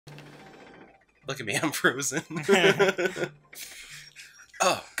Look at me, I'm frozen.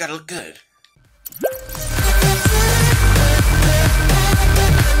 Oh, gotta look good.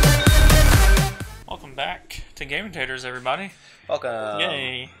 Welcome back to Gamentators, everybody. Welcome.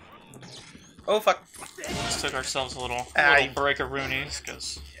 Yay. Oh, fuck. Just took ourselves a little break of Roonies,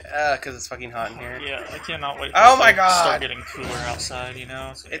 because... Yeah, because it's fucking hot in here. Yeah, I cannot wait Oh for my it to god! start getting cooler outside, you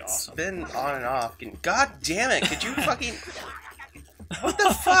know? It's awesome. Been on and off. God damn it, could you fucking... What the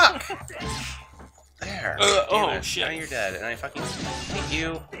fuck? There. Oh, shit. Now you're dead, and I fucking hate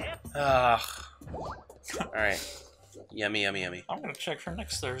you. Ugh. Alright. Yummy, yummy, yummy. I'm gonna check for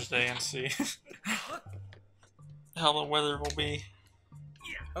next Thursday and see how the weather will be.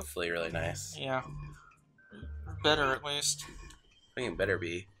 Hopefully really nice. Yeah. Better, at least. I think it better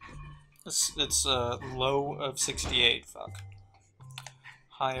be. It's low of 68, fuck.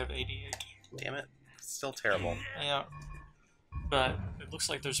 High of 88. Damn it. It's still terrible. Yeah. But it looks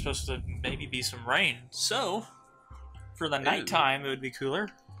like there's supposed to maybe be some rain. So, for the nighttime, it would be cooler.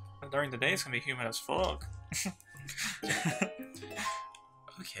 But during the day, it's going to be humid as fuck.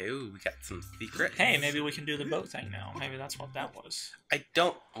 Okay, ooh, we got some secrets. Hey, maybe we can do the boat thing now. Maybe that's what that was. I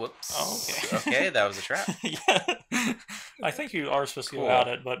don't... Whoops. Oh, okay. Okay, that was a trap. Yeah. I think you are supposed to go out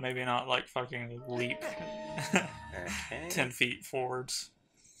it, but maybe not, like, fucking leap Okay. 10 feet forwards.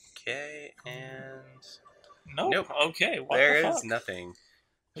 Okay, and... Nope. Okay, what there the fuck? is nothing.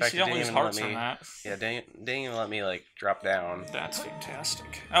 At least you don't lose hearts on that. Yeah, didn't even let me, like, drop down. That's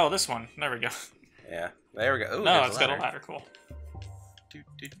fantastic. Oh, this one. There we go. Yeah, there we go. Ooh, no, it's got a ladder. Cool.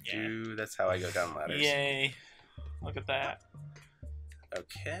 Yeah. That's how I go down ladders. Yay. Look at that.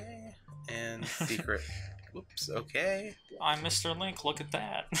 Okay, and secret. Whoops, okay. I'm Mr. Link, look at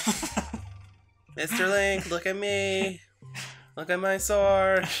that. Mr. Link, look at me. Look at my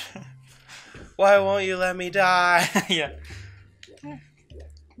sword. Why won't you let me die? Yeah.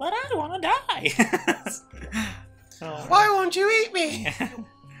 But I want to die. Oh. Why won't you eat me?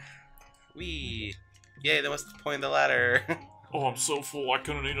 Wee. Yay, that was the point of the ladder. Oh, I'm so full, I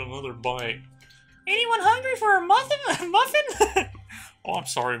couldn't eat another bite. Anyone hungry for a muffin? Oh, I'm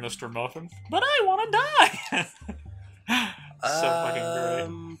sorry, Mr. Muffin, but I want to die. So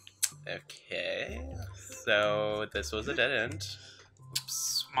fucking great. Okay. So, this was a dead end.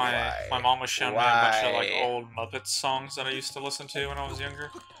 Oops. My mom was showing me a bunch of like old Muppets songs that I used to listen to when I was younger.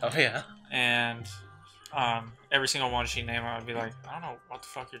 Oh, yeah? And every single one she named, I would be like, I don't know what the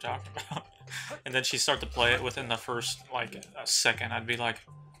fuck you're talking about. And then she'd start to play it within the first, like, a second. I'd be like,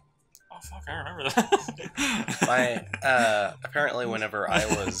 oh, fuck, I remember that. Apparently whenever I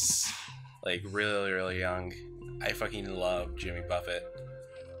was, like, really, really young, I fucking loved Jimmy Buffett.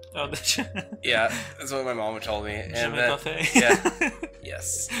 Oh, did you? Yeah, that's what my mom told me. Jimmy Buffett? Yeah.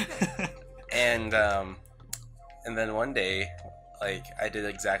 Yes. And then one day, like, I did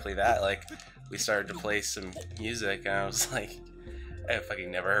exactly that. Like, we started to play some music, and I was like, I have fucking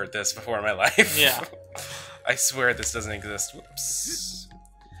never heard this before in my life. Yeah. I swear this doesn't exist. Whoops.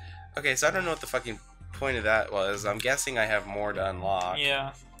 Okay, so I don't know what the fucking point of that was. I'm guessing I have more to unlock.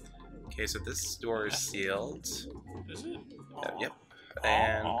 Yeah. Okay, so this door is sealed. Is it? Yep.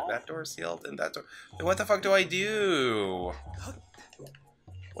 And that door is sealed, and that door... Then what the fuck do I do?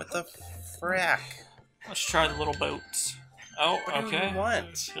 What the frack? Let's try the little boats. Oh, what okay. Do you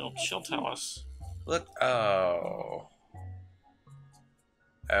want? She'll tell us. Look, oh.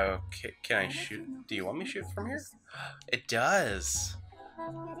 Okay, can I shoot? Do you want me to shoot from here? It does.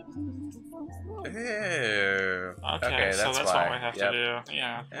 Ew. Okay, so that's why. what we have to do.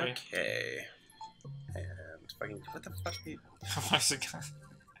 Yeah. Okay. And fucking, what the fuck? What's it gonna...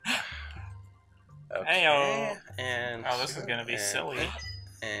 Okay. Heyo. And oh, this is gonna be silly.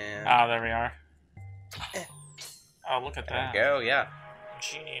 And there we are. Oh, look at that. There we go. Yeah.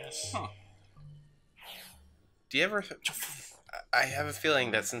 Genius. Huh. Do you ever? I have a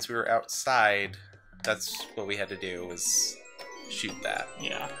feeling that since we were outside, that's what we had to do was shoot that.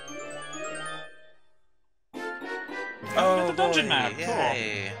 Yeah. Oh, got the dungeon map.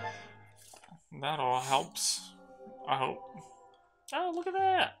 Yay. Cool. That all helps. I hope. Oh, look at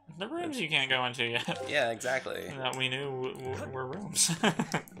that! The rooms you can't go into yet. Yeah, exactly. That we knew were rooms.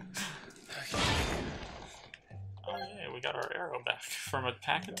 Oh yeah, we got our arrow back from a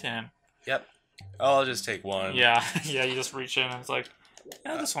pack of 10. Yep. I'll just take one. Yeah, yeah. You just reach in and it's like,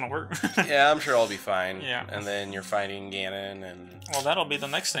 yeah, this one will work. Yeah, I'm sure I'll be fine. Yeah. And then you're fighting Ganon and... Well, that'll be the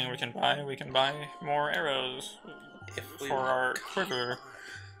next thing we can buy. We can buy more arrows for our quiver.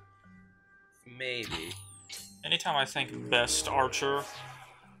 Maybe. Anytime I think best archer,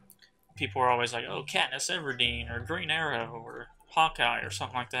 people are always like, oh, Katniss Everdeen, or Green Arrow, or Hawkeye, or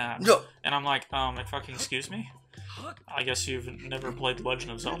something like that. No. And I'm like, fucking excuse me? I guess you've never played The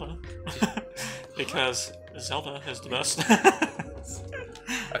Legend of Zelda. Because Zelda is the best.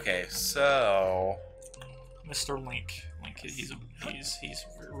 Okay, so... Mr. Link. He's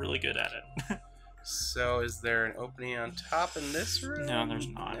really good at it. So, is there an opening on top in this room? No, there's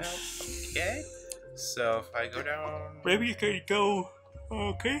not. No. Okay. So, if I go down... Maybe you could go...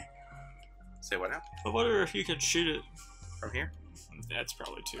 Okay. Say what now? I wonder if you could shoot it... From here? That's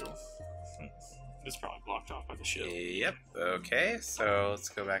probably too... It's probably blocked off by the ship. Yep. Okay, so let's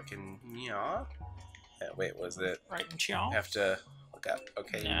go back in... Yeah. Wait, was it... Right in Chow? I have to look up.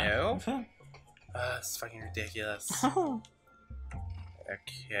 Okay, yeah. no. It's fucking ridiculous.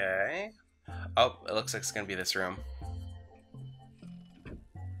 Okay. Oh, it looks like it's gonna be this room.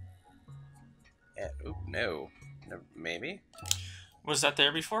 Yeah, oop, no. Maybe? Was that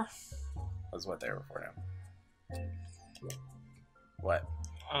there before? Was what they were for now. What?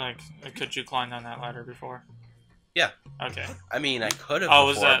 Like, could you climb down that ladder before? Yeah. Okay. I mean, I could have. Oh, before,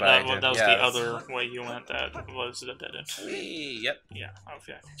 was that but that was the other way you went? That was the dead end. Yep. Yeah.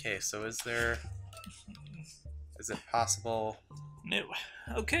 Okay. Okay, so is there? Is it possible? No.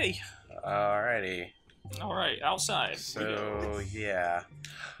 Okay. Alrighty. All right. Outside. So yeah.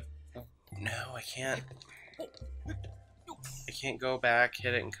 No, I can't. I can't go back,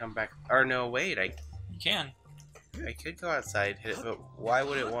 hit it, and come back. Or no, wait. You can. I could go outside, hit it, but why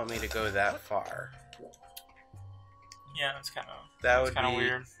would it want me to go that far? Yeah, it's kind of. That would be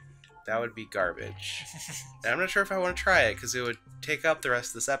weird. That would be garbage. And I'm not sure if I want to try it because it would take up the rest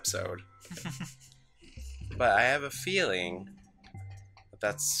of this episode. But I have a feeling that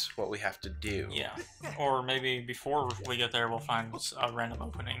that's what we have to do. Yeah. Or maybe before we get there, we'll find a random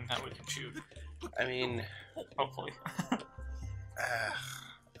opening that we can shoot. I mean, hopefully.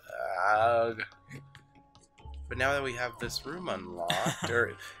 But now that we have this room unlocked,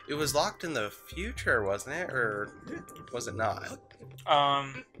 or it was locked in the future, wasn't it? Or was it not?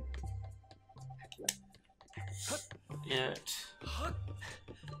 I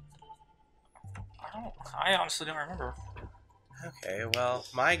honestly don't remember. Okay, well,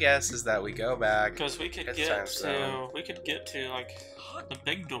 my guess is that we go back. Because we could get to like the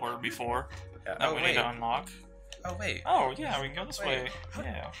big door before that we need to unlock. Oh wait. Oh yeah, we can go this way.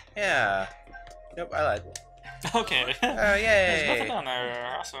 Yeah. Yeah. Nope, I lied. Okay. Oh, yay! There's nothing down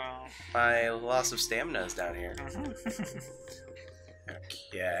there. Awesome. My loss of stamina is down here.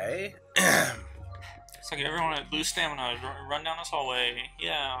 Okay. It's like everyone at lose stamina. Run down this hallway.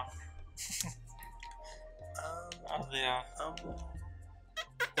 Yeah.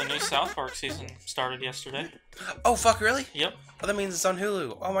 The new South Park season started yesterday. Oh fuck! Really? Yep. Oh, that means it's on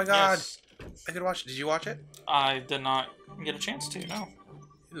Hulu. Oh my god! Yes. I could watch it. Did you watch it? I did not get a chance to. No.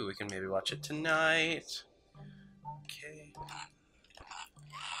 Ooh, we can maybe watch it tonight. Okay.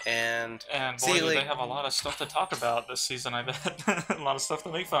 And boy, do they have a lot of stuff to talk about this season, I bet. A lot of stuff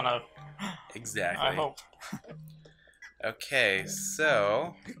to make fun of. Exactly. I hope. Okay,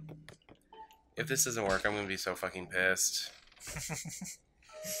 so if this doesn't work, I'm gonna be so fucking pissed.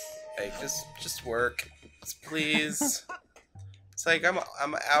 Like, just work, please. It's like I'm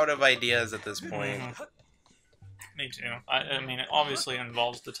out of ideas at this point. Me too. I mean, it obviously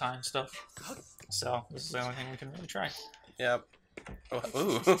involves the time stuff, so this is the only thing we can really try. Yep. Oh,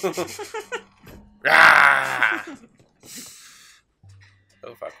 ooh. Ah!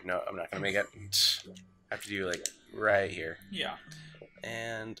 Oh fuck! No, I'm not gonna make it. I have to do like right here. Yeah.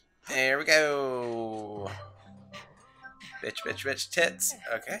 And there we go. Bitch, bitch, bitch, tits.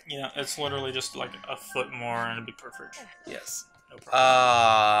 Okay. Yeah, it's literally just like a foot more and it'd be perfect. Yes. No problem.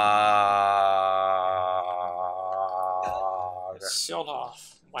 It's sealed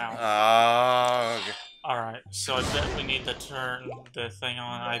off. Wow. Alright, so I bet we need to turn the thing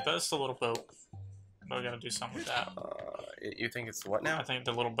on. I bet it's the little boat. But we gotta do something with that. You think it's what now? I think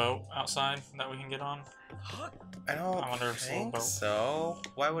the little boat outside that we can get on. I wonder if it's a little think boat. so.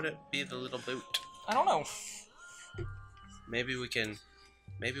 Why would it be the little boat? I don't know. Maybe we can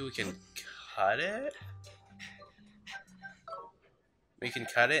cut it? We can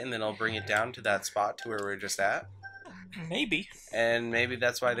cut it and then I'll bring it down to that spot to where we're just at. Maybe. And maybe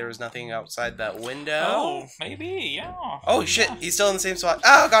that's why there was nothing outside that window. Oh, maybe, yeah. Oh shit, he's still in the same spot.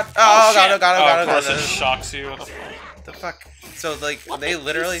 Oh god, oh god, oh god, oh god, of course it shocks you. What the fuck? So like they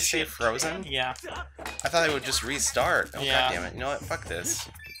literally stay frozen? Yeah. I thought they would just restart. Oh yeah. god damn it. You know what? Fuck this.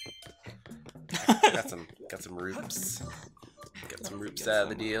 got some roops. Got some roops out of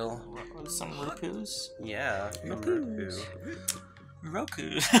the deal. Some Rokus? Yeah.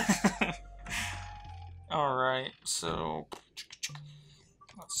 Roku. Alright, so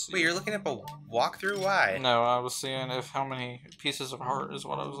let's see. Wait, you're looking at a walkthrough? Why? No, I was seeing if how many pieces of heart is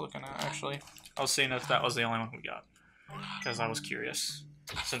what I was looking at actually. I was seeing if that was the only one we got. because I was curious.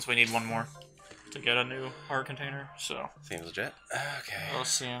 Since we need one more to get a new heart container, so. Seems legit. Okay. I'll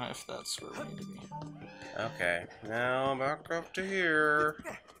see if that's where we need to be. Okay. Now back up to here.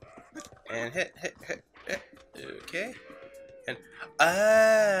 And hit. Okay. And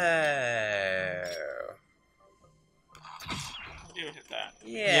You hit that.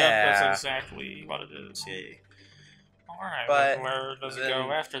 Yeah. Yep, that's exactly what it is. Yay. Alright, but where does it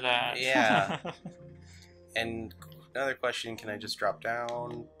go after that? Yeah. And another question, can I just drop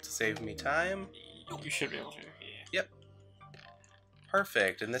down to save me time? You should be able to, yeah. Yep.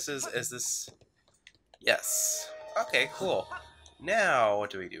 Perfect. And this is this... Yes. Okay, cool. Now, what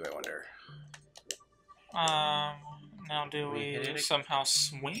do we do, I wonder? Now do we somehow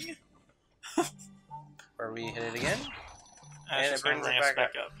swing? Or we hit it again? And it brings it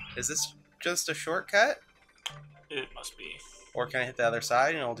back up. Is this just a shortcut? It must be. Or can I hit the other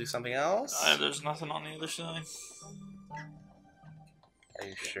side and it'll do something else? There's nothing on the other side. Are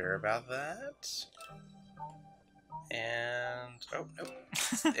you sure about that? And... oh, nope.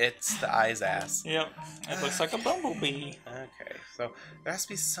 It's the eye's ass. Yep. It looks like a bumblebee. Okay, so there has to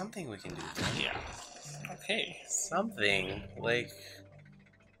be something we can do. Yeah. Okay. Something. Like...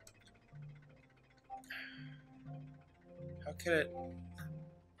 how could it...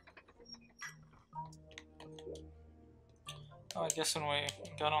 Oh, I guess when we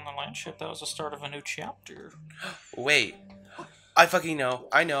got on the land ship, that was the start of a new chapter. Wait. I fucking know.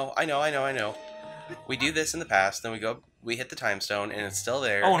 I know. We do this in the past, then we hit the time stone, and it's still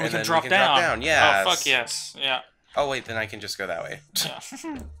there. Oh, and we can drop down. Yes. Oh, fuck yes. Yeah. Oh, wait, then I can just go that way. Yeah.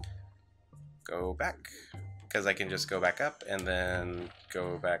 Go back. Because I can just go back up, and then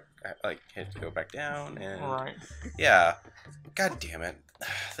go back, like, hit go back down, and... right. Yeah. God damn it.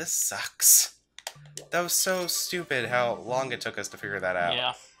 This sucks. That was so stupid how long it took us to figure that out.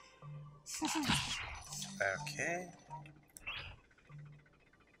 Yeah. Okay.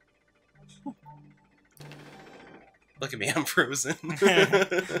 Look at me, I'm frozen.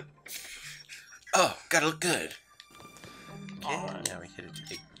 Oh, gotta look good. Okay, right. now we hit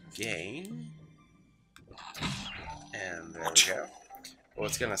it again. And there we go.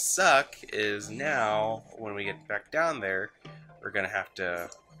 What's gonna suck is now, when we get back down there, we're gonna have to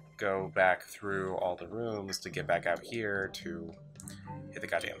go back through all the rooms to get back out here to hit the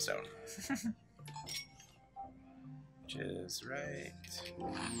goddamn stone. Which is right.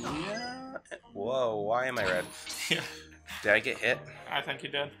 Yeah. Whoa, why am I red? Yeah. Did I get hit? I think you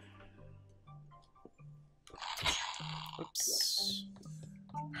did. Oops.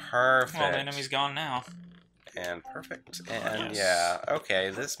 Perfect. Well, the enemy's gone now. And perfect. And yes. yeah, okay,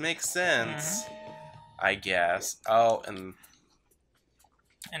 this makes sense. I guess. Oh, and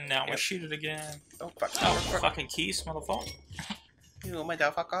now we shoot it again. oh, fuck. Oh, fucking keys, motherfucker. You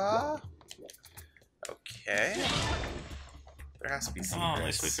motherfucker. Okay. There has to be secrets. Oh, at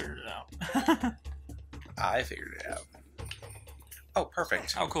least we figured it out. I figured it out. Oh,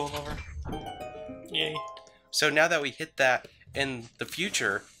 perfect. Oh, cool, Lover. Yay. So now that we hit that in the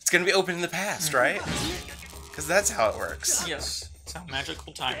future, it's going to be open in the past, right? Because that's how it works. Yes. That's how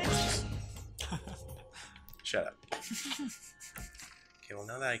magical time works. Shut up. Okay, well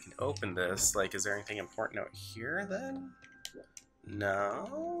now that I can open this, like, is there anything important out here then?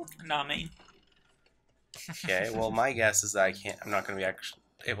 No? Not me. Okay, well my guess is that I'm not going to be actually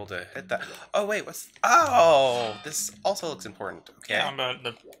able to hit that. Oh wait, what's... oh! This also looks important, okay? Yeah,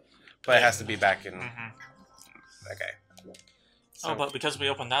 but it has to be back in... Okay. So, oh, but because we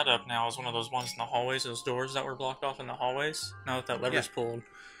opened that up now, it's one of those ones in the hallways, those doors that were blocked off in the hallways. Now that that lever's pulled,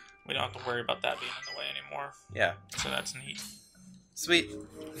 we don't have to worry about that being in the way anymore. Yeah. So that's neat. Sweet.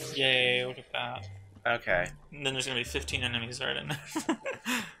 Yay, look at that. Okay. And then there's going to be 15 enemies right in there.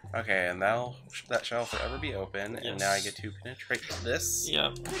 Okay, and that shall forever be open, and now I get to penetrate this.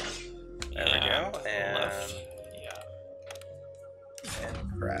 Yep. There we go, and... left. Yeah.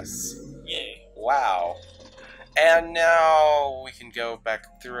 And press. Yay. Wow. And now we can go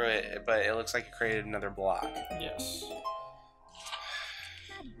back through it, but it looks like it created another block. Yes.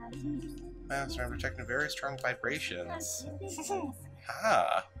 Master, I'm detecting very strong vibrations.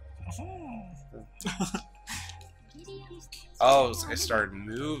 Ah. Oh, so I started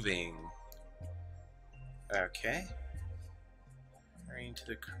moving. Okay. Hurrying to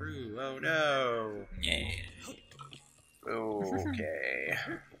the crew. Oh no. Yeah. Okay.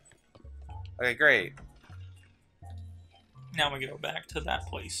 Okay, great. Now we go back to that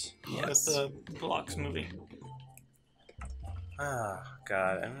place. Yes. With the blocks moving. Oh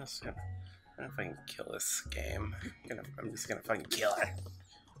god, I'm just gonna... I don't know if I can kill this game. I'm just gonna fucking kill it.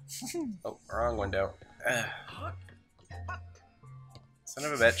 Oh, wrong window. Son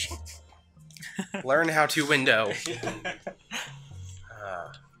of a bitch. Learn how to window.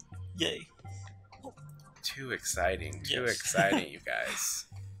 Yay. Too exciting. Too exciting, you guys.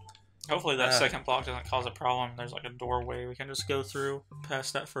 Hopefully that second block doesn't cause a problem. There's like a doorway we can just go through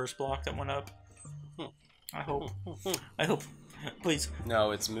past that first block that went up. I hope. I hope. Please.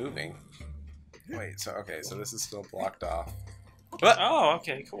 No, it's moving. Wait, so this is still blocked off. Oh,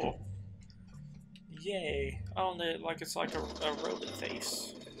 okay, cool. Yay. Oh, like it's like a robot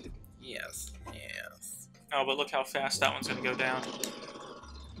face. Yes, yes. Oh, but look how fast that one's gonna go down.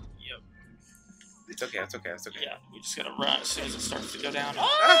 Yep. It's okay, it's okay, it's okay. Yeah, we just gotta run as soon as it starts to go down.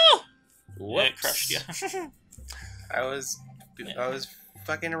 Oh! Whoops. Yeah, it crushed you. I was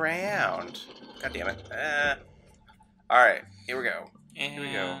fucking around. God damn it. Alright, here we go. And here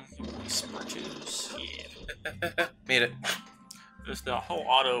we go. Spurges. Yeah. Made it. Just the whole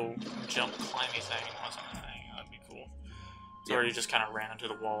auto jump climby thing wasn't a thing. That'd be cool. So where you just kind of ran into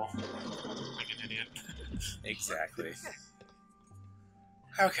the wall like an idiot. Exactly.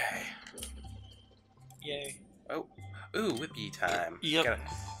 Okay. Yay. Oh. Ooh, whippy time. Yep.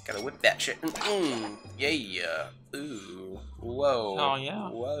 Gotta whip that shit. Yeah. Ooh. Whoa. Oh, yeah.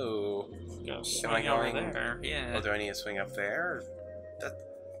 Whoa. Go swing over there. Yeah. Oh, do I need to swing up there?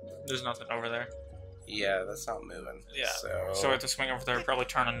 There's nothing over there. Yeah, that's not moving. Yeah. So I have to swing over there, probably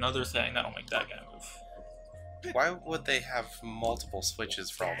turn another thing that'll make that guy move. why would they have multiple switches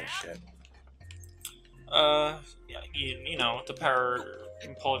for all this shit? Yeah, you know, to power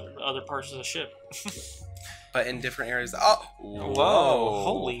other parts of the ship. But in different areas. Oh! Whoa!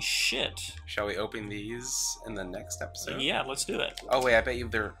 Holy shit! Shall we open these in the next episode? Yeah, let's do it. Oh wait, I bet you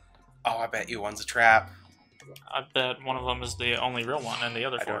they're. Oh, I bet you one's a trap. I bet one of them is the only real one, and the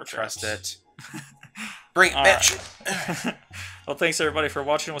other four I don't trust traps. it. Bring it, bitch! Well, thanks everybody for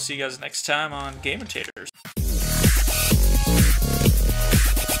watching. We'll see you guys next time on Gamentators.